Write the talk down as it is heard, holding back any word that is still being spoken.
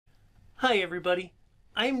Hi everybody,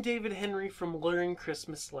 I'm David Henry from Learn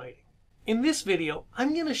Christmas Lighting. In this video,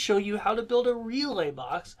 I'm going to show you how to build a relay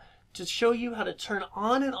box to show you how to turn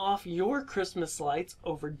on and off your Christmas lights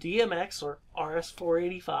over DMX or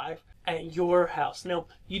RS-485 at your house. Now,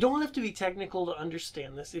 you don't have to be technical to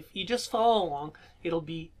understand this. If you just follow along, it'll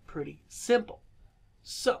be pretty simple.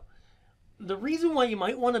 So, the reason why you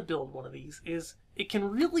might want to build one of these is it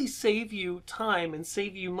can really save you time and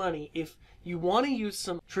save you money if you want to use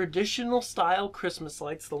some traditional style Christmas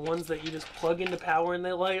lights, the ones that you just plug into power and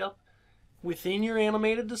they light up within your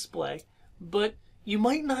animated display, but you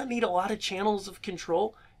might not need a lot of channels of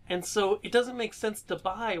control, and so it doesn't make sense to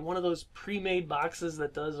buy one of those pre-made boxes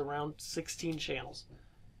that does around 16 channels.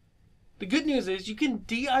 The good news is you can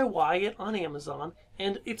DIY it on Amazon,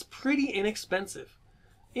 and it's pretty inexpensive.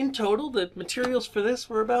 In total, the materials for this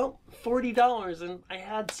were about $40, and I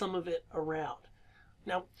had some of it around.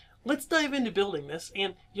 Now, let's dive into building this,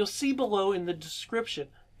 and you'll see below in the description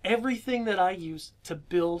everything that I use to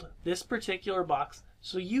build this particular box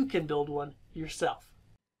so you can build one yourself.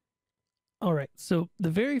 Alright, so the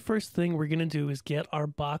very first thing we're going to do is get our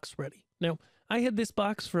box ready. Now, I had this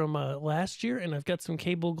box from last year, and I've got some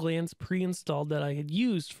cable glands pre-installed that I had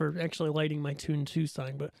used for actually lighting my Tune 2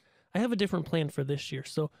 sign, but I have a different plan for this year.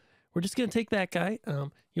 So we're just going to take that guy.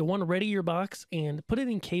 You'll want to ready your box and put it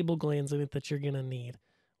in cable glands in it that you're going to need.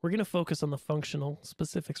 We're going to focus on the functional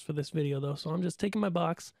specifics for this video though. So I'm just taking my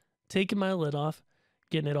box, taking my lid off,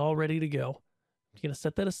 getting it all ready to go. I'm going to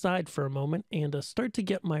set that aside for a moment and start to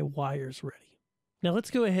get my wires ready. Now let's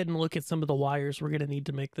go ahead and look at some of the wires we're going to need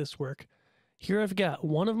to make this work. Here I've got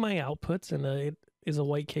one of my outputs, and it is a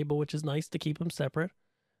white cable, which is nice to keep them separate.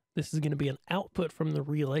 This is going to be an output from the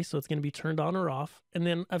relay, so it's going to be turned on or off. And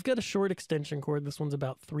then I've got a short extension cord. This one's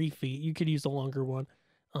about 3 feet. You could use a longer one.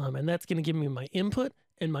 And that's going to give me my input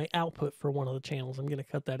and my output for one of the channels. I'm going to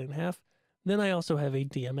cut that in half. Then I also have a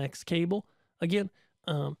DMX cable. Again,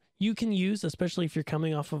 you can use, especially if you're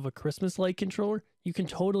coming off of a Christmas light controller, you can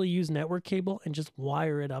totally use network cable and just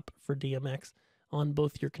wire it up for DMX on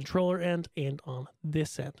both your controller end and on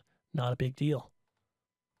this end. Not a big deal.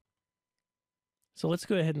 So let's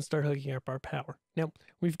go ahead and start hooking up our power. Now,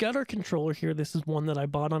 we've got our controller here. This is one that I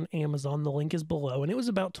bought on Amazon. The link is below, and it was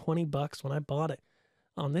about 20 bucks when I bought it.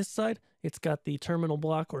 On this side, it's got the terminal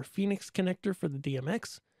block or Phoenix connector for the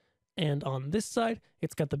DMX. And on this side,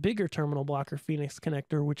 it's got the bigger terminal block or Phoenix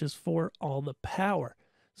connector, which is for all the power.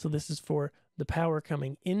 So this is for the power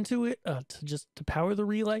coming into it to power the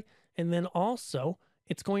relay. And then also,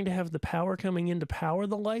 it's going to have the power coming in to power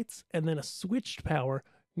the lights, and then a switched power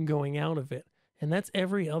going out of it. And that's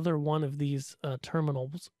every other one of these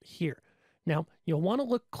terminals here. Now, you'll want to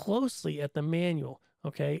look closely at the manual,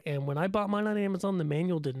 okay? And when I bought mine on Amazon, the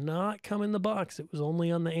manual did not come in the box. It was only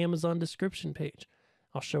on the Amazon description page.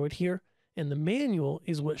 I'll show it here. And the manual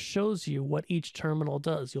is what shows you what each terminal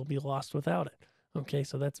does. You'll be lost without it. Okay,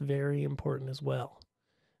 so that's very important as well.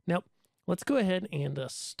 Now, let's go ahead and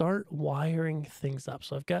start wiring things up.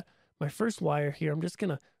 So I've got my first wire here. I'm just going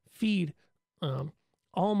to feed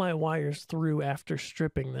all my wires through after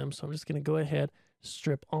stripping them. So I'm just going to go ahead,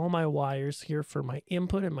 strip all my wires here for my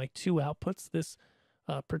input and my 2 outputs. This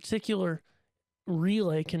particular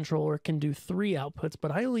relay controller can do 3 outputs,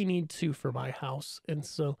 but I only need 2 for my house. And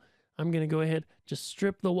so I'm going to go ahead, just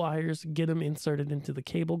strip the wires, get them inserted into the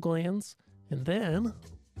cable glands, and then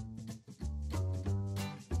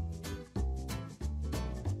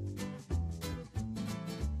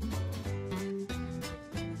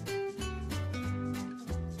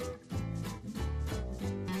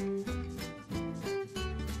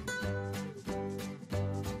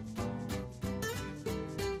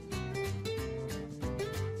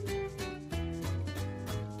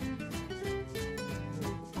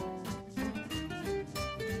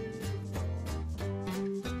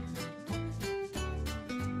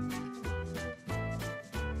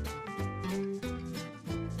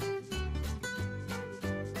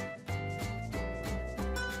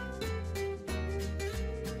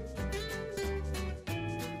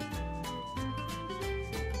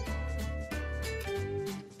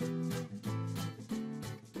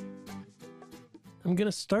I'm going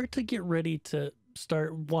to start to get ready to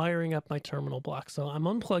start wiring up my terminal block. So I'm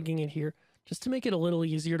unplugging it here just to make it a little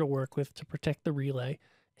easier to work with to protect the relay.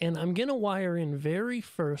 And I'm going to wire in very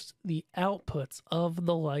first the outputs of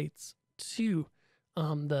the lights to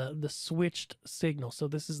the switched signal. So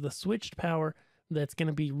this is the switched power that's going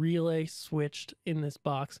to be relay switched in this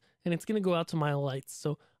box, and it's going to go out to my lights.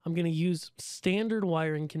 So I'm going to use standard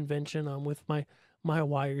wiring convention with my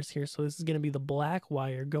wires here. So this is going to be the black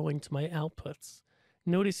wire going to my outputs.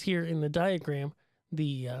 Notice here in the diagram,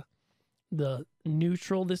 the the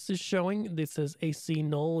neutral this is showing. This says AC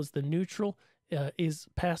null is the neutral, is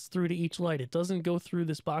passed through to each light. It doesn't go through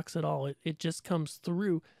this box at all. It just comes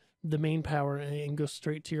through the main power and goes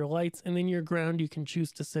straight to your lights. And then your ground, you can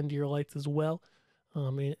choose to send to your lights as well.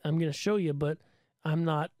 I'm going to show you, but I'm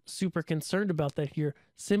not super concerned about that here,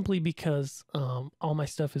 simply because all my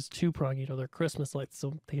stuff is two-prong. You know, they're Christmas lights,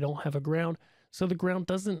 so they don't have a ground. So the ground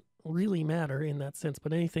doesn't really matter in that sense,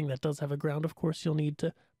 but anything that does have a ground, of course, you'll need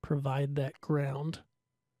to provide that ground.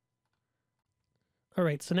 All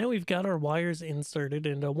right, so now we've got our wires inserted,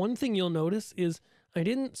 and one thing you'll notice is I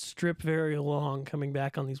didn't strip very long coming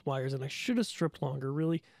back on these wires, and I should have stripped longer,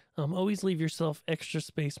 really. Always leave yourself extra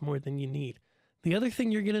space more than you need. The other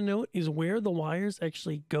thing you're going to note is where the wires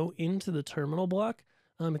actually go into the terminal block.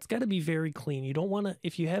 It's got to be very clean. You don't want to,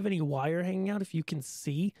 if you have any wire hanging out, if you can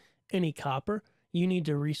see any copper, you need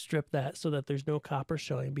to restrip that so that there's no copper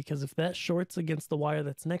showing, because if that shorts against the wire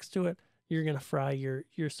that's next to it, you're going to fry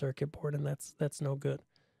your circuit board, and that's no good.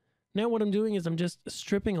 Now what I'm doing is I'm just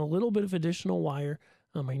stripping a little bit of additional wire.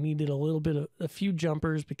 I needed a few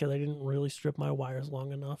jumpers because I didn't really strip my wires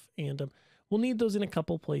long enough, and we'll need those in a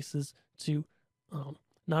couple places to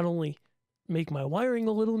not only make my wiring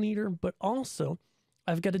a little neater, but also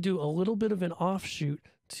I've got to do a little bit of an offshoot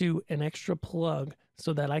to an extra plug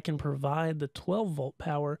so that I can provide the 12 volt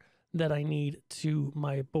power that I need to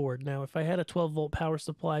my board. Now, if I had a 12 volt power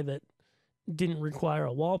supply that didn't require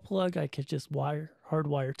a wall plug, I could just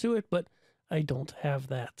hardwire to it, but I don't have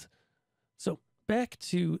that. So back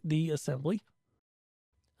to the assembly.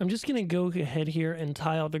 I'm just going to go ahead here and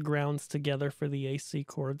tie all the grounds together for the AC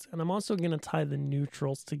cords, and I'm also going to tie the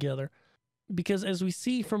neutrals together, because as we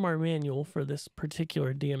see from our manual for this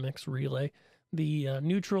particular DMX relay, the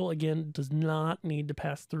neutral, again, does not need to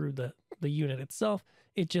pass through the unit itself.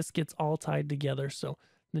 It just gets all tied together. So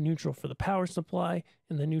the neutral for the power supply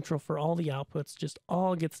and the neutral for all the outputs just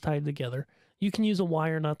all gets tied together. You can use a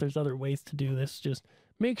wire nut. There's other ways to do this. Just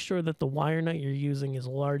make sure that the wire nut you're using is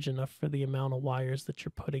large enough for the amount of wires that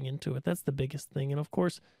you're putting into it. That's the biggest thing. And of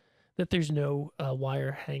course, that there's no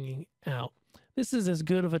wire hanging out. This is as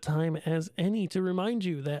good of a time as any to remind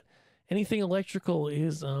you that anything electrical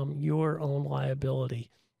is your own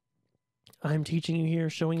liability. I'm teaching you here,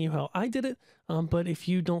 showing you how I did it, but if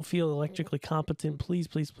you don't feel electrically competent, please,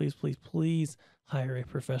 please, please, please, please hire a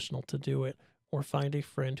professional to do it, or find a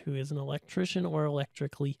friend who is an electrician or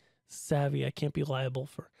electrically savvy. I can't be liable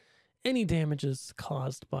for any damages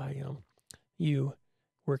caused by you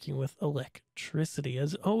working with electricity.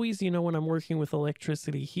 As always, you know, when I'm working with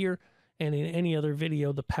electricity here and in any other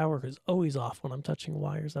video, the power is always off when I'm touching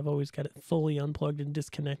wires. I've always got it fully unplugged and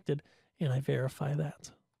disconnected, and I verify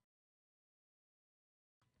that.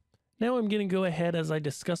 Now I'm going to go ahead, as I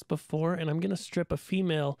discussed before, and I'm going to strip a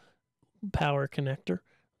female power connector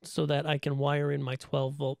so that I can wire in my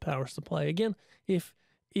 12 volt power supply. Again, if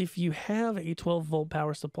you have a 12 volt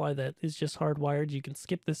power supply that is just hardwired, you can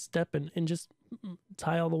skip this step and just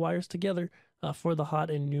tie all the wires together for the hot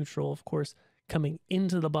and neutral, of course, coming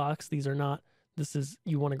into the box. These are not,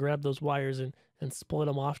 you want to grab those wires and split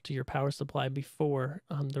them off to your power supply before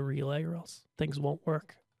the relay, or else things won't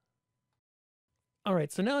work. All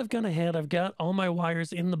right, so now I've gone ahead, I've got all my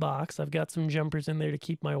wires in the box. I've got some jumpers in there to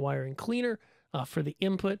keep my wiring cleaner for the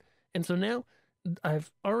input. And so now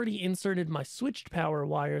I've already inserted my switched power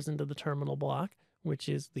wires into the terminal block, which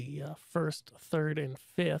is the first, third, and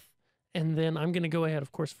fifth. And then I'm going to go ahead,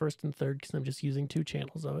 of course, first and third, because I'm just using 2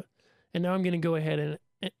 channels of it. And now I'm going to go ahead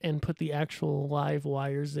and put the actual live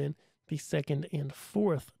wires in the second and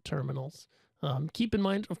fourth terminals. Keep in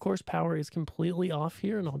mind, of course, power is completely off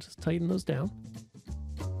here, and I'll just tighten those down.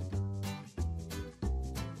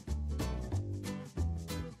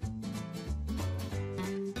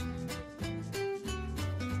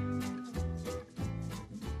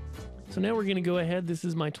 So now we're going to go ahead. This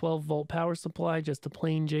is my 12 volt power supply, just a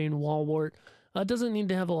plain Jane wall wart. It doesn't need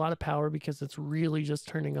to have a lot of power because it's really just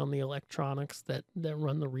turning on the electronics that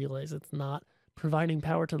run the relays. It's not providing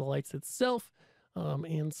power to the lights itself.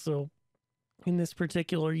 And so in this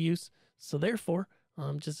particular use, so therefore,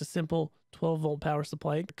 just a simple 12 volt power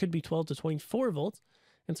supply. It could be 12 to 24 volts.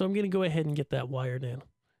 And so I'm going to go ahead and get that wired in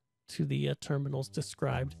to the terminals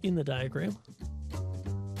described in the diagram.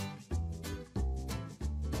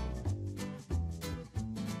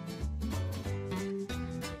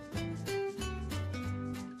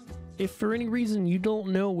 If for any reason you don't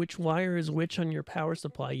know which wire is which on your power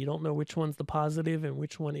supply, you don't know which one's the positive and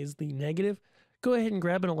which one is the negative, go ahead and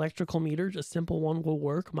grab an electrical meter. A simple one will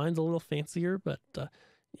work. Mine's a little fancier, but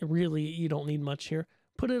really you don't need much here.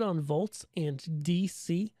 Put it on volts and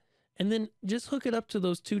DC, and then just hook it up to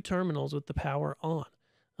those 2 terminals with the power on.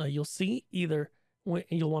 you'll see either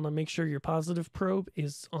you'll want to make sure your positive probe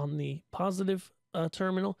is on the positive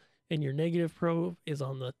terminal and your negative probe is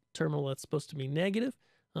on the terminal that's supposed to be negative.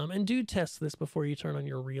 And do test this before you turn on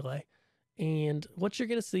your relay. And what you're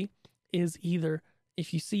going to see is either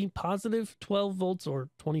if you see positive 12 volts or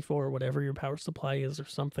 24 or whatever your power supply is or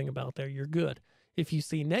something about there, you're good. If you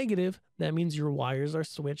see negative, that means your wires are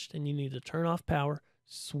switched and you need to turn off power,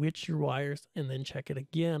 switch your wires, and then check it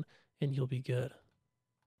again, and you'll be good.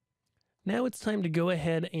 Now it's time to go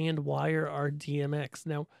ahead and wire our DMX.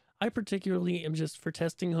 Now, I particularly am just for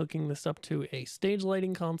testing hooking this up to a stage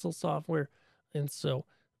lighting console software, and so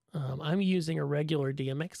I'm using a regular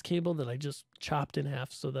DMX cable that I just chopped in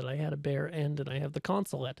half so that I had a bare end and I have the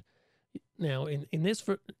console at. Now,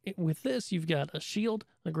 with this, you've got a shield,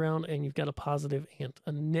 a ground, and you've got a positive and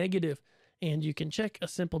a negative. And you can check a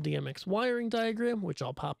simple DMX wiring diagram, which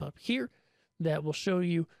I'll pop up here, that will show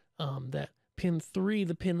you that pin 3,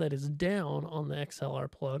 the pin that is down on the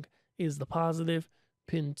XLR plug, is the positive.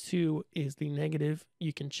 Pin 2 is the negative.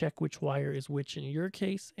 You can check which wire is which in your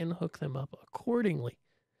case and hook them up accordingly.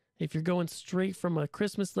 If you're going straight from a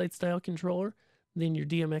Christmas light style controller, then your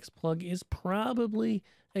DMX plug is probably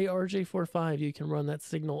a RJ45. You can run that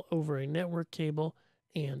signal over a network cable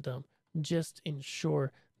and just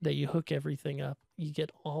ensure that you hook everything up. You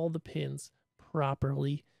get all the pins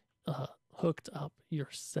properly hooked up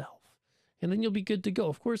yourself. And then you'll be good to go.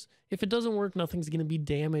 Of course, if it doesn't work, nothing's going to be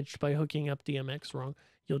damaged by hooking up DMX wrong.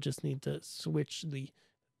 You'll just need to switch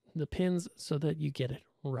the pins so that you get it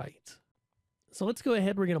right. So let's go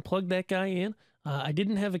ahead. We're going to plug that guy in. I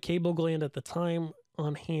didn't have a cable gland at the time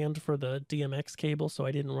on hand for the DMX cable, so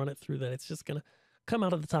I didn't run it through that. It's just going to come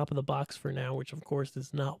out of the top of the box for now, which of course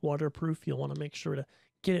is not waterproof. You'll want to make sure to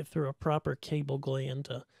get it through a proper cable gland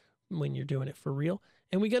when you're doing it for real.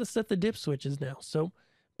 And we got to set the dip switches now. So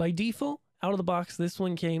by default, out of the box, this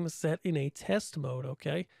one came set in a test mode,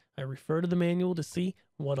 okay? I refer to the manual to see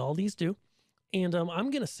what all these do. And I'm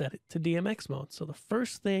going to set it to DMX mode. So the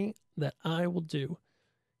first thing that I will do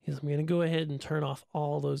is I'm going to go ahead and turn off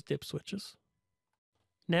all those dip switches.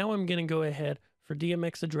 Now I'm going to go ahead for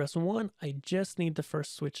DMX address 1. I just need the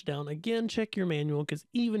first switch down. Again, check your manual because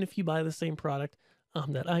even if you buy the same product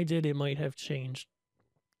that I did, it might have changed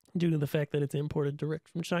due to the fact that it's imported direct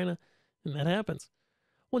from China, and that happens.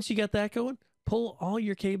 Once you got that going, pull all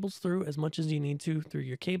your cables through as much as you need to through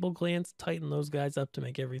your cable glands, tighten those guys up to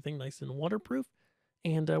make everything nice and waterproof,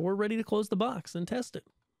 and we're ready to close the box and test it.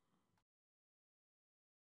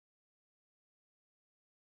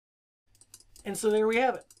 And so there we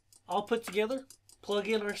have it. All put together, plug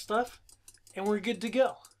in our stuff, and we're good to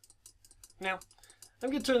go. Now, I'm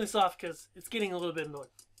going to turn this off because it's getting a little bit annoying.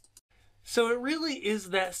 So it really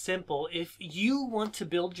is that simple. If you want to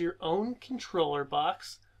build your own controller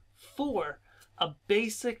box for a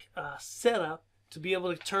basic setup to be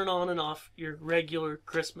able to turn on and off your regular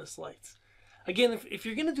Christmas lights. Again, if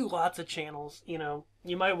you're going to do lots of channels, you know,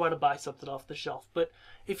 you might want to buy something off the shelf. But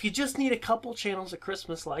if you just need a couple channels of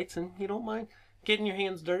Christmas lights and you don't mind getting your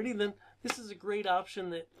hands dirty, then this is a great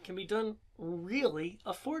option that can be done really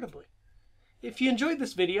affordably. If you enjoyed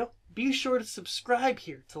this video, be sure to subscribe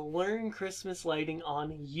here to Learn Christmas Lighting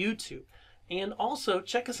on YouTube. And also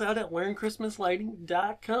check us out at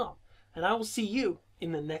learnchristmaslighting.com. And I will see you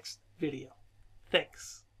in the next video.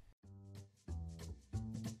 Thanks.